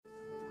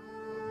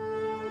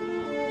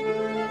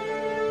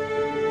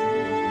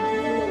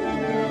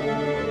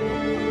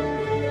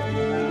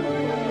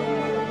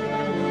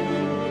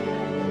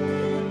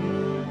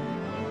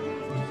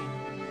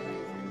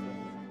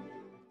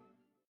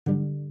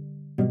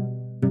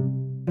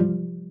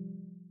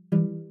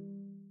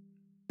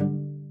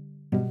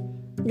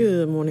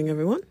Good morning,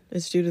 everyone.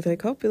 It's Judith A.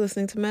 Cope. You're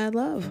listening to Mad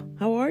Love.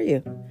 How are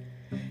you?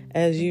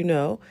 As you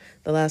know,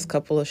 the last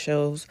couple of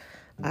shows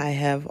I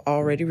have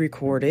already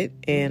recorded,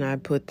 and I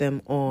put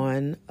them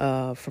on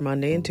for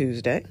Monday and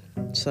Tuesday.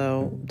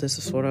 So this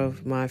is sort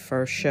of my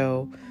first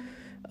show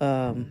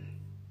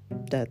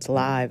that's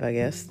live, I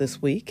guess,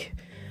 this week.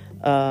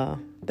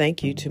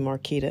 Thank you to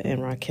Marquita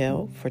and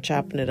Raquel for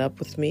chopping it up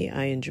with me.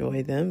 I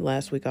enjoy them.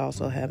 Last week I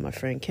also had my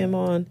friend Kim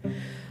on.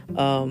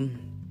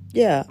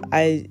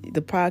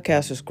 The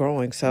podcast is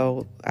growing,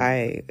 so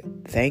I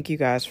thank you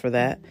guys for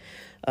that.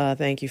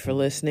 Thank you for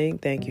listening.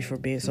 Thank you for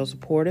being so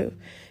supportive.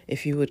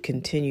 If you would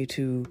continue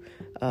to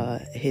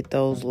hit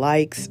those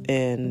likes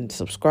and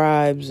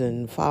subscribes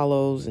and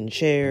follows and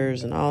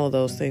shares and all of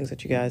those things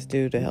that you guys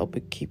do to help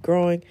it keep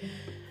growing,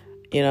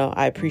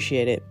 I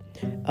appreciate it.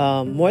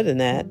 More than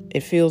that,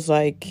 it feels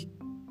like,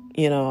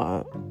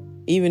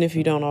 even if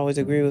you don't always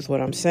agree with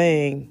what I'm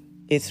saying,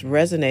 it's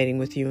resonating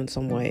with you in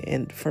some way.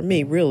 And for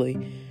me,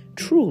 really,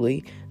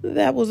 truly,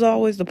 that was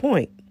always the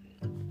point.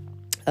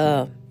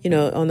 On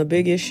the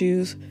big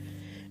issues,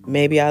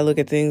 maybe I look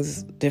at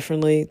things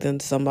differently than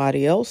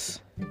somebody else,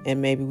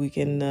 and maybe we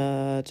can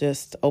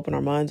just open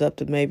our minds up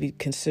to maybe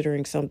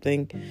considering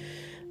something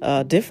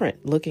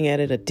different, looking at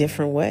it a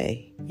different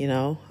way.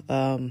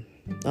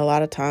 A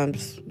lot of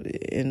times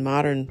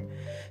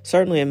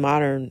certainly in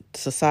modern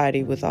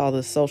society with all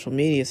this social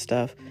media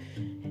stuff,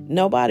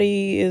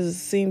 nobody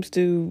seems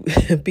to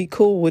be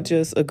cool with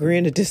just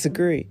agreeing to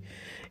disagree.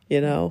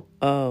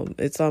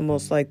 It's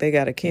almost like they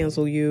got to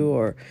cancel you,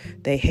 or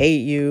they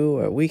hate you,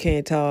 or we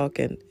can't talk.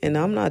 And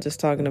I'm not just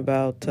talking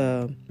about,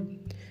 on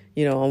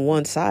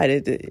one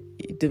side.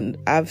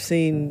 I've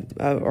seen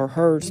or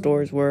heard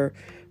stories where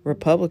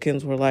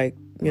Republicans were like,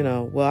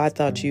 well, I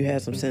thought you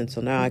had some sense,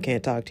 so now I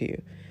can't talk to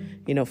you.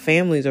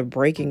 Families are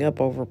breaking up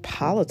over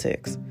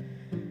politics.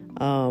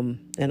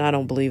 And I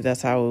don't believe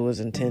that's how it was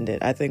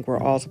intended. I think we're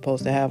all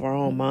supposed to have our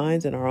own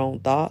minds and our own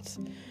thoughts.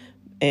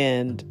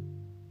 And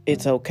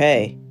it's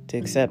okay to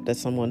accept that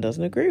someone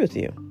doesn't agree with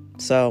you.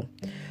 So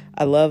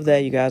I love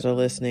that you guys are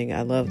listening.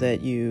 I love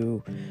that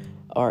you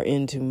are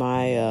into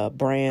my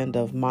brand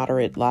of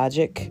moderate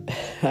logic.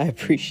 I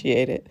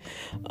appreciate it.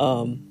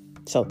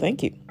 So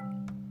thank you.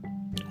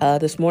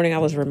 This morning I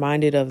was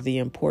reminded of the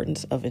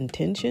importance of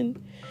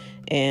intention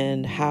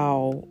and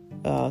how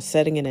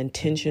setting an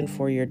intention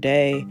for your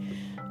day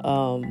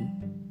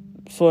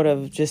sort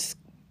of just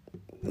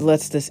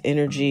lets this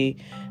energy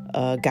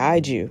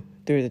guide you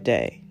through the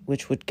day,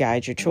 which would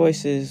guide your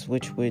choices,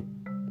 which would,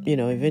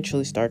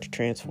 eventually start to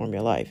transform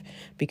your life,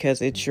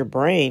 because it's your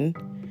brain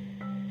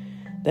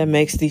that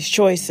makes these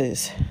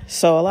choices.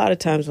 So a lot of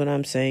times when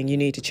I'm saying you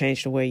need to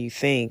change the way you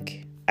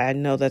think, I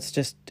know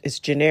it's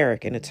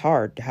generic and it's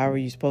hard. How are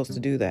you supposed to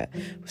do that?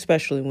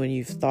 Especially when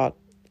you've thought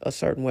a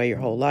certain way your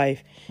whole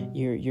life.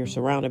 You're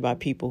surrounded by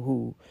people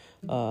who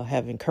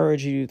have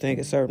encouraged you to think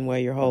a certain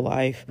way your whole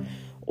life,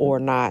 or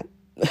not,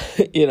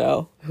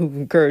 who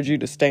encourage you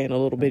to stay in a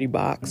little bitty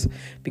box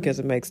because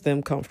it makes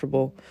them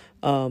comfortable.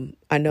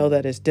 I know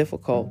that it's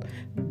difficult,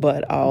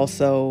 but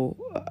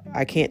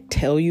I can't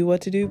tell you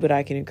what to do, but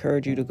I can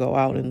encourage you to go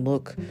out and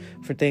look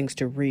for things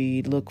to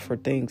read, look for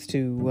things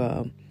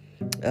to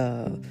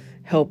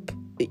help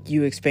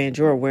you expand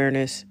your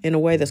awareness in a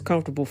way that's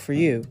comfortable for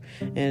you.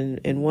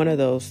 And one of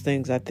those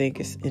things I think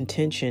is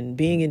intention,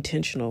 being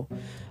intentional,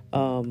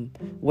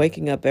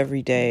 waking up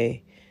every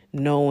day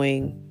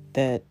knowing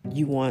that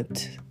you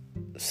want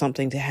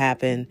something to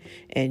happen,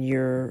 and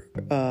you're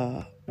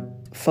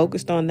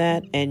focused on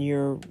that, and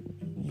you're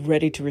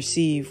ready to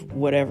receive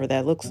whatever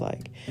that looks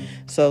like.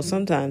 So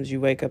sometimes you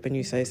wake up and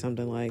you say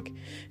something like,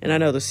 and I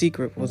know The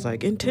Secret was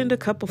like, intend a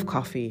cup of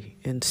coffee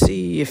and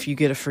see if you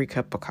get a free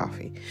cup of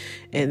coffee.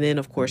 And then,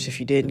 of course, if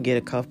you didn't get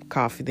a cup of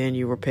coffee, then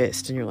you were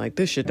pissed and you're like,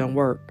 this shit don't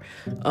work.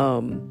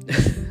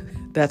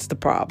 That's the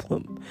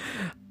problem.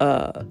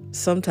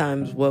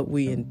 Sometimes what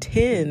we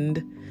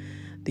intend,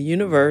 the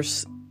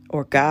universe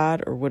or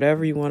God or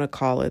whatever you want to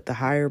call it, the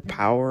higher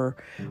power,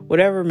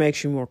 whatever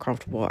makes you more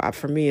comfortable.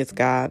 For me, it's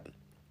God.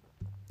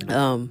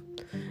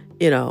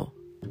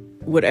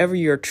 Whatever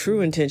your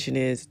true intention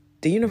is,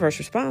 the universe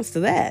responds to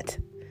that.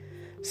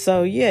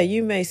 So yeah,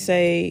 you may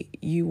say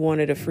you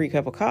wanted a free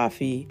cup of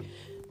coffee,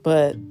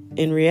 but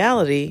in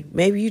reality,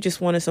 maybe you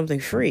just wanted something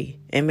free,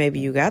 and maybe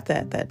you got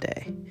that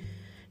day.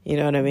 You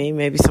know what I mean?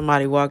 Maybe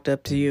somebody walked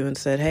up to you and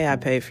said, hey, I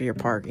paid for your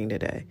parking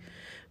today,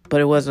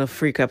 but it wasn't a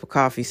free cup of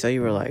coffee. So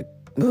you were like,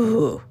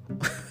 ooh.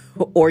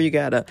 Or you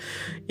got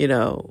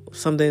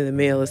something in the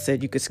mail that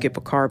said you could skip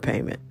a car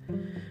payment,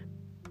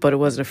 but it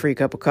wasn't a free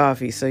cup of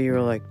coffee. So you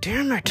were like,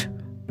 damn it,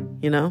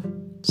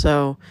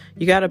 So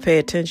you got to pay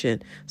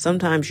attention.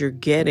 Sometimes you're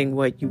getting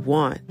what you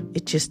want.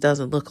 It just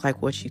doesn't look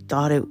like what you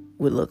thought it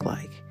would look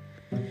like.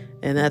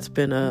 And that's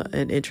been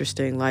an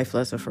interesting life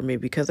lesson for me,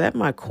 because at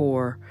my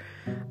core,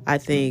 I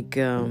think,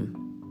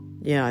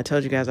 I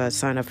told you guys I'd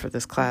sign up for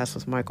this class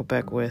with Michael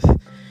Beckwith,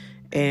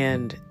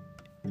 and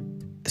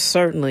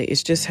certainly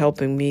it's just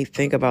helping me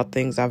think about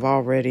things I've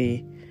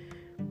already,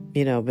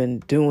 been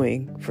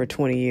doing for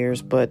 20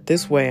 years. But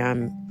this way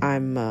I'm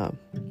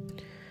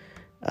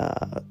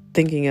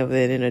thinking of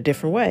it in a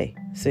different way.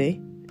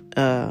 See,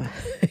 and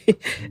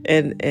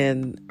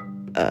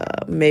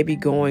maybe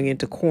going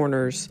into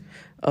corners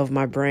of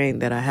my brain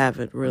that I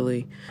haven't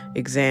really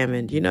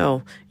examined.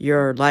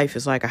 Your life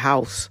is like a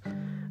house,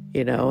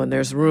 and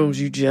there's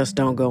rooms you just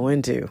don't go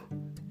into,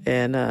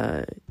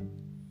 and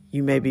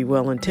you may be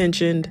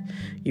well-intentioned.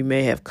 You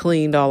may have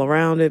cleaned all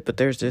around it, but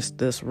there's just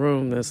this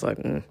room that's like,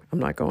 I'm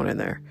not going in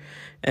there.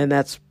 And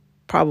that's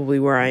probably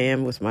where I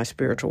am with my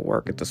spiritual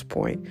work at this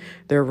point.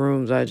 There are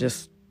rooms I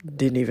just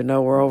didn't even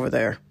know were over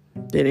there.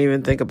 Didn't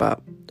even think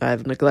about.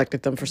 I've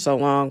neglected them for so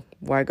long.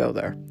 Why go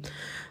there?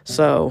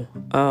 So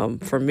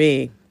for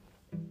me,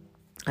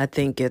 I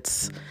think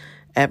it's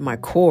at my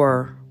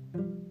core,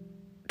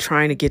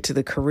 trying to get to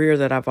the career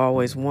that I've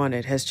always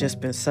wanted has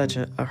just been such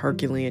a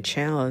Herculean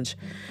challenge,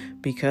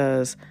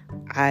 because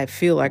I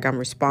feel like I'm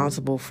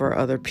responsible for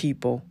other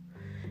people,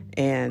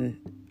 and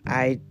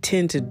I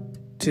tend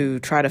to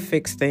try to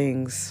fix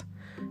things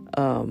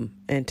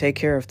and take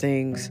care of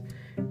things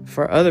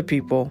for other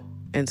people,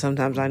 and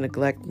sometimes I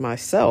neglect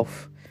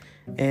myself.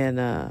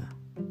 And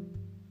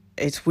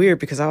it's weird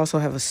because I also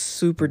have a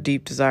super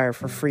deep desire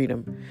for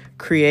freedom,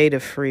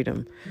 creative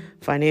freedom,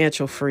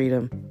 financial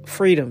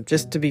freedom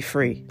just to be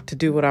free, to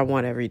do what I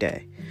want every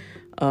day.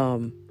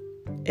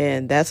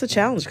 And that's a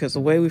challenge because the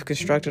way we've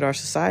constructed our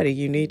society,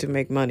 you need to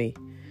make money.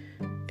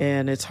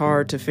 And it's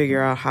hard to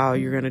figure out how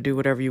you're going to do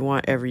whatever you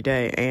want every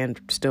day and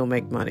still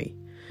make money.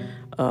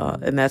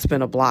 And that's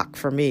been a block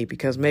for me,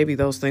 because maybe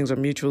those things are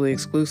mutually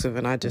exclusive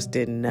and I just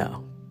didn't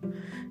know.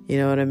 You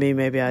know what I mean?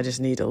 Maybe I just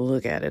need to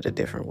look at it a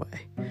different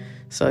way.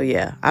 So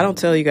yeah, I don't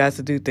tell you guys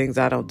to do things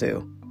I don't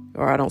do,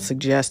 or I don't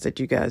suggest that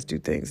you guys do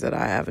things that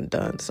I haven't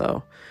done.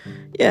 So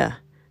yeah,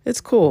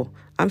 it's cool.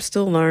 I'm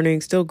still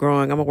learning, still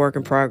growing. I'm a work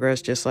in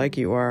progress, just like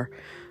you are.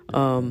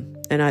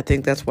 And I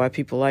think that's why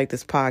people like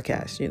this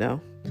podcast,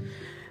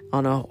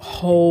 On a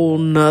whole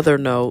nother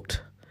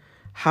note,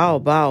 how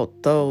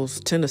about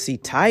those Tennessee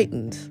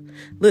Titans?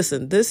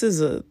 Listen,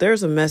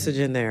 there's a message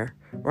in there.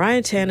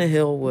 Ryan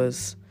Tannehill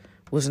was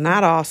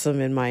not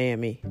awesome in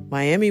Miami.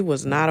 Miami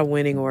was not a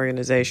winning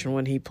organization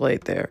when he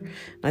played there.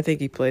 I think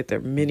he played there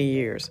many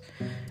years.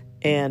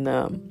 And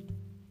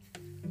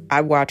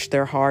I watched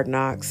their Hard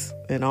Knocks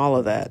and all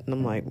of that. And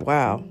I'm like,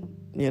 wow,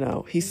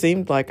 he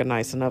seemed like a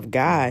nice enough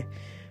guy.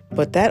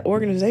 But that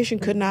organization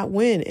could not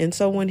win. And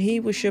so when he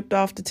was shipped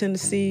off to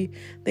Tennessee,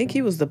 I think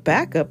he was the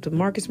backup to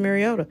Marcus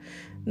Mariota.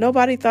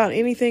 Nobody thought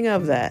anything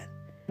of that.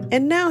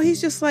 And now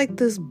he's just like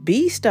this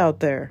beast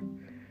out there,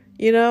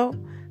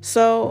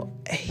 So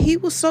he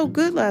was so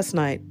good last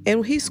night.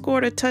 And he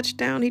scored a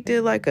touchdown. He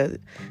did like a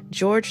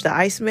George the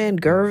Iceman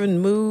Gervin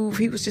move.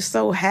 He was just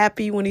so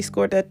happy when he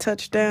scored that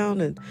touchdown,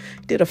 and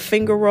did a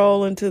finger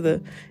roll into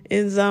the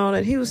end zone.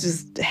 And he was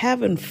just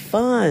having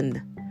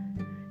fun.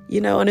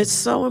 And it's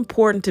so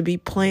important to be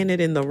planted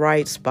in the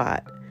right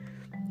spot.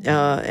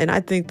 And I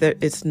think that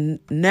it's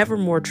never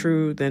more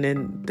true than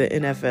in the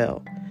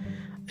NFL.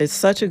 It's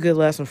such a good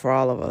lesson for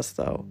all of us,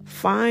 though.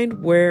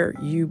 Find where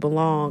you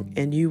belong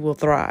and you will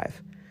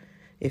thrive.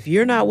 If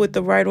you're not with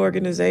the right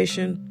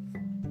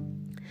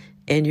organization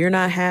and you're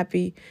not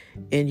happy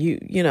and you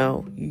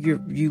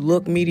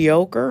look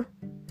mediocre,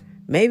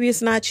 maybe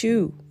it's not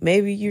you.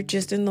 Maybe you're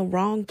just in the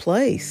wrong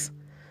place.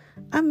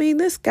 I mean,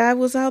 this guy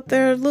was out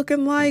there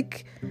looking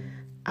like,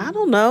 I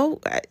don't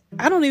know.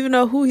 I don't even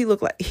know who he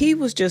looked like. He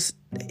was just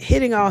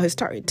hitting all his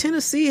targets.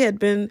 Tennessee had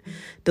been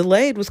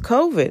delayed with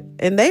COVID,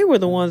 and they were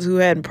the ones who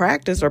hadn't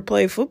practiced or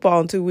played football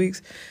in 2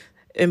 weeks.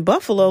 And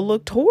Buffalo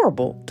looked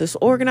horrible,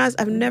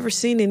 disorganized. I've never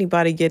seen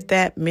anybody get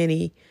that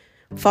many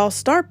false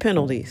start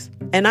penalties.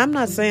 And I'm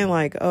not saying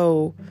like,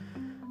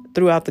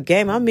 throughout the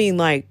game. I mean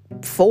like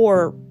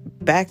 4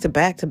 back to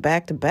back to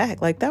back to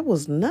back. Like, that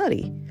was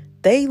nutty.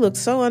 They looked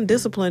so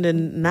undisciplined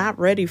and not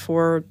ready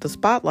for the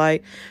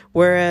spotlight,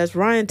 whereas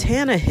Ryan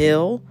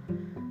Tannehill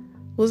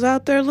was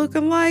out there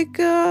looking like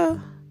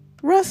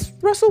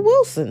Russell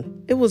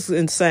Wilson. It was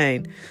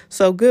insane.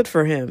 So good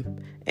for him.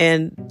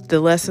 And the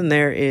lesson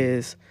there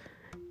is,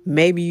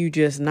 maybe you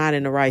just not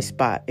in the right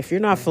spot. If you're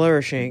not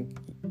flourishing,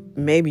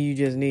 maybe you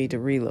just need to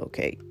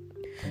relocate.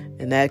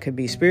 And that could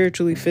be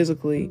spiritually,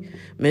 physically,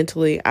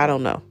 mentally, I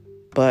don't know.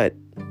 But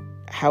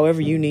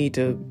however you need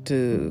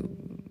to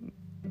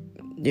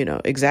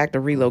exact a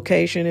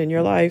relocation in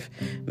your life,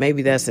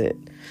 maybe that's it.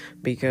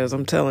 Because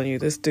I'm telling you,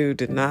 this dude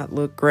did not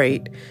look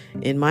great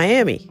in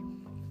Miami.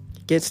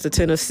 Gets to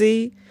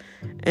Tennessee,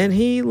 and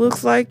he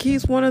looks like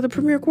he's one of the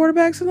premier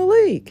quarterbacks in the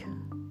league.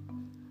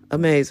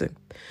 Amazing.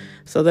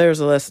 So there's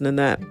a lesson in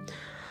that.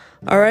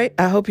 All right.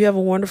 I hope you have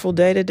a wonderful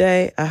day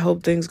today. I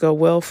hope things go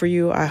well for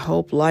you. I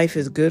hope life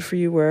is good for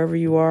you wherever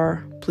you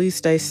are. Please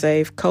stay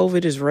safe.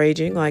 COVID is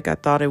raging like I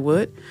thought it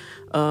would.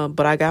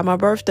 But I got my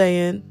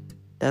birthday in.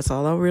 That's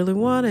all I really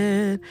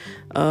wanted.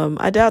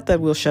 I doubt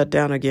that we'll shut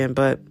down again,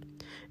 but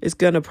it's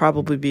going to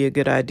probably be a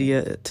good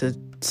idea to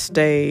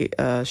stay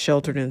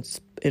sheltered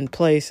in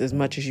place as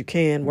much as you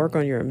can. Work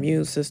on your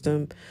immune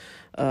system.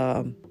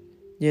 I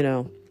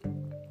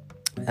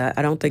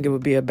don't think it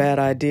would be a bad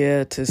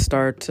idea to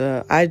start.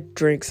 I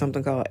drink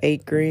something called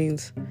 8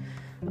 Greens.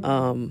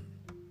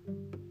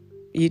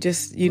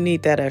 You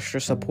need that extra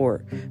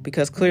support,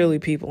 because clearly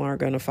people aren't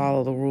going to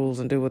follow the rules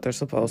and do what they're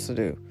supposed to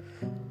do.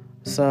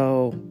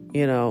 So,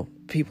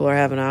 people are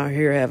out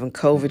here having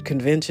COVID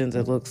conventions,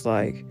 it looks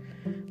like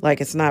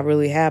it's not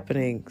really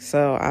happening.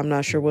 So I'm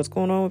not sure what's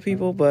going on with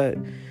people, but,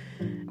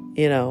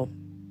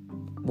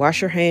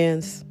 wash your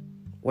hands,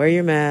 wear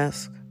your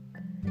mask,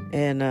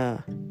 and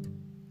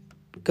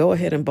go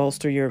ahead and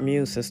bolster your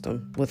immune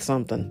system with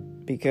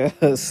something,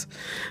 because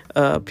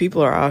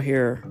people are out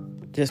here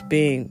just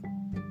being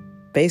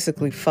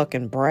basically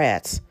fucking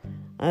brats.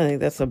 I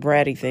think that's a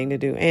bratty thing to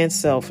do, and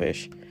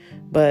selfish,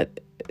 but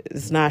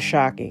it's not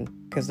shocking,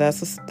 because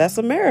that's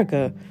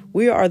America.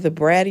 We are the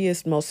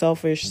brattiest, most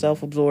selfish,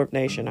 self-absorbed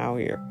nation out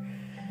here.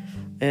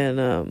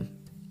 And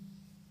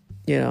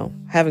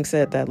having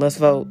said that, let's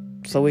vote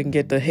so we can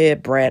get the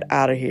head brat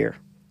out of here.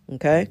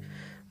 Okay?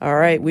 All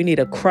right, we need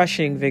a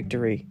crushing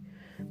victory.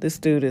 This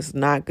dude is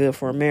not good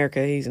for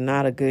America. He's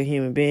not a good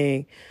human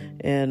being.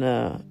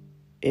 And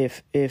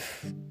if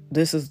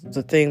this is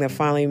the thing that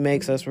finally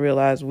makes us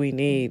realize we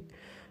need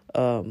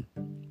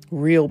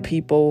real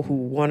people who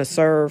want to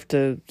serve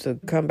to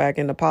come back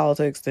into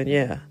politics, then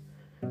yeah,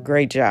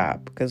 great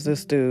job, because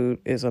this dude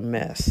is a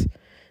mess.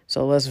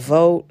 So let's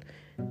vote,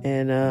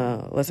 and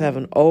let's have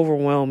an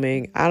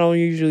overwhelming, I don't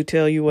usually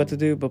tell you what to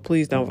do, but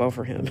please don't vote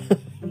for him.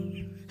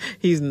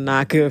 He's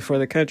not good for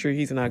the country.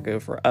 He's not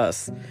good for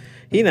us.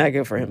 He's not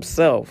good for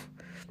himself,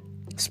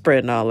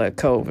 spreading all that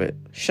COVID.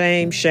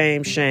 Shame,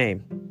 shame,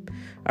 shame.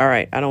 All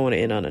right, I don't want to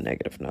end on a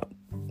negative note,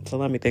 so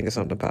let me think of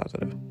something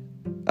positive.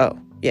 Oh,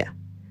 yeah.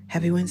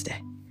 Happy Wednesday.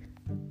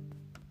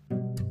 I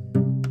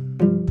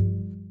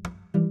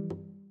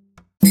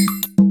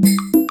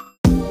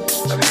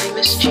really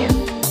missed you.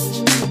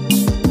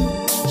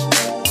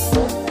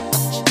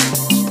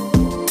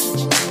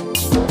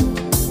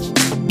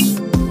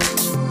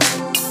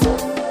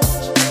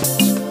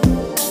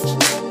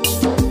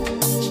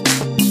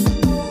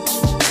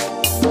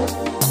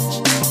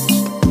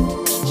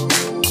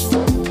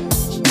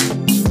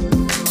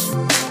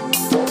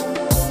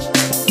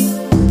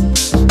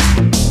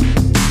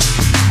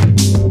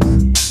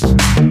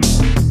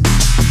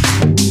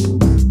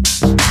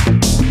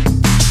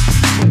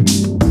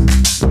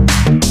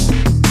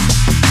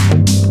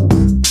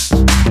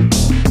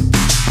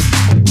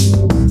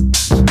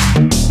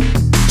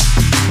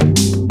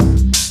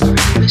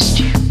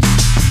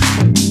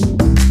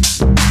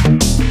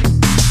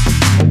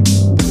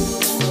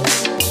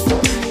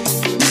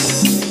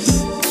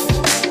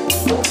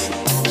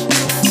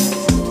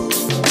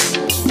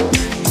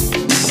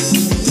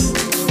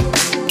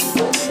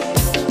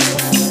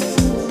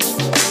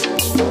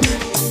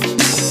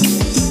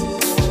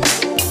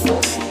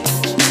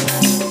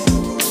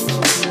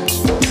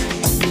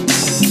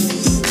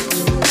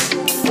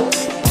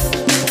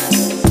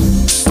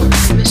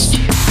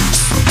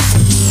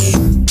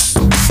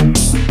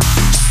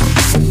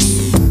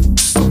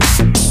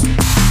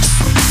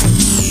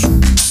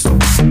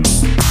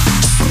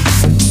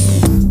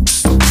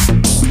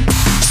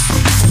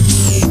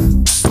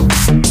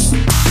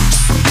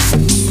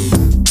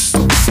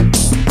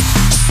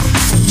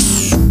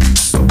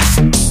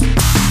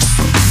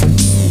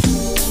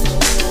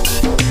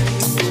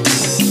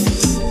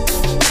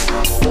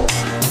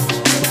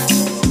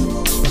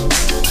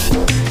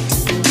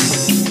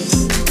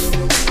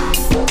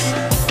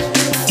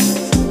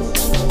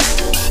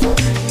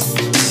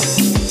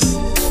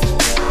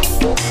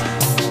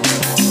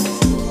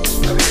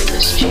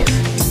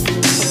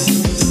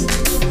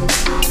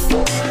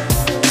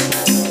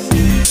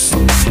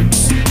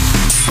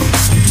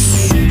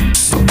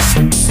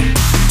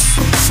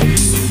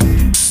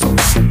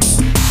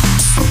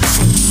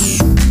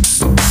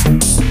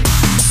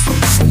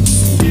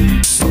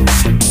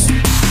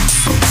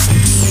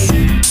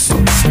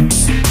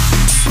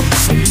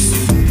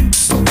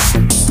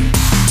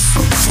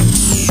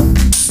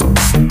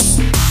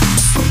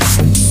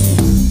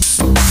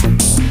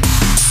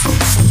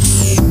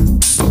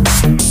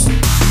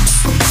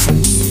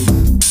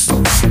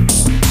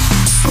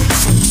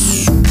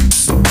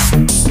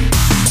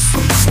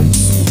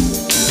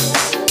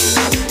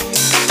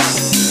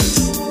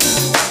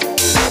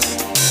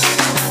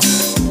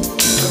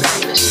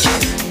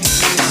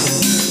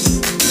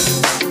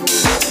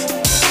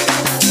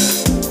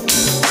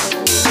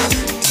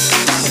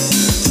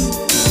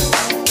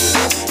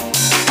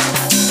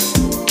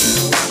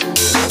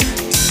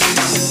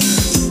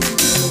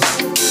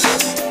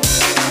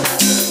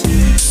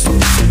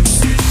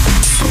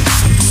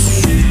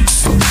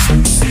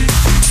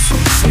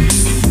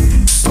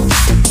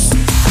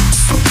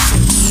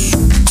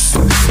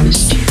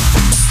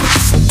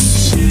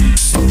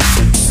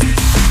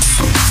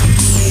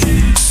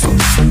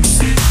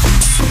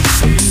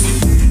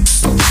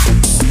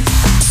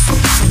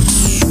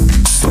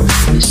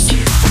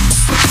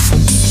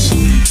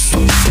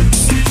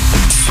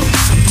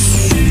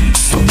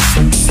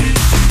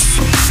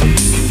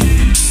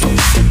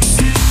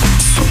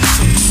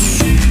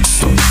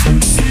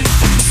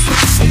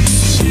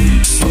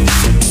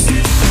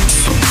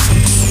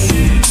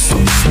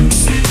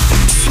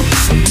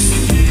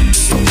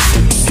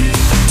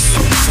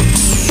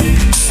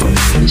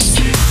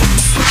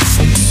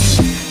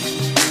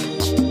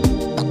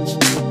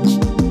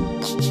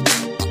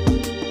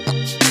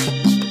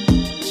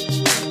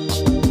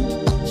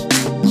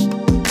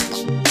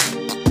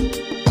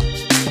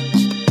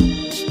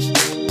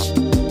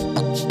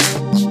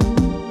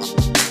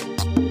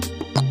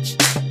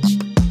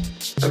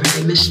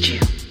 famous Jim.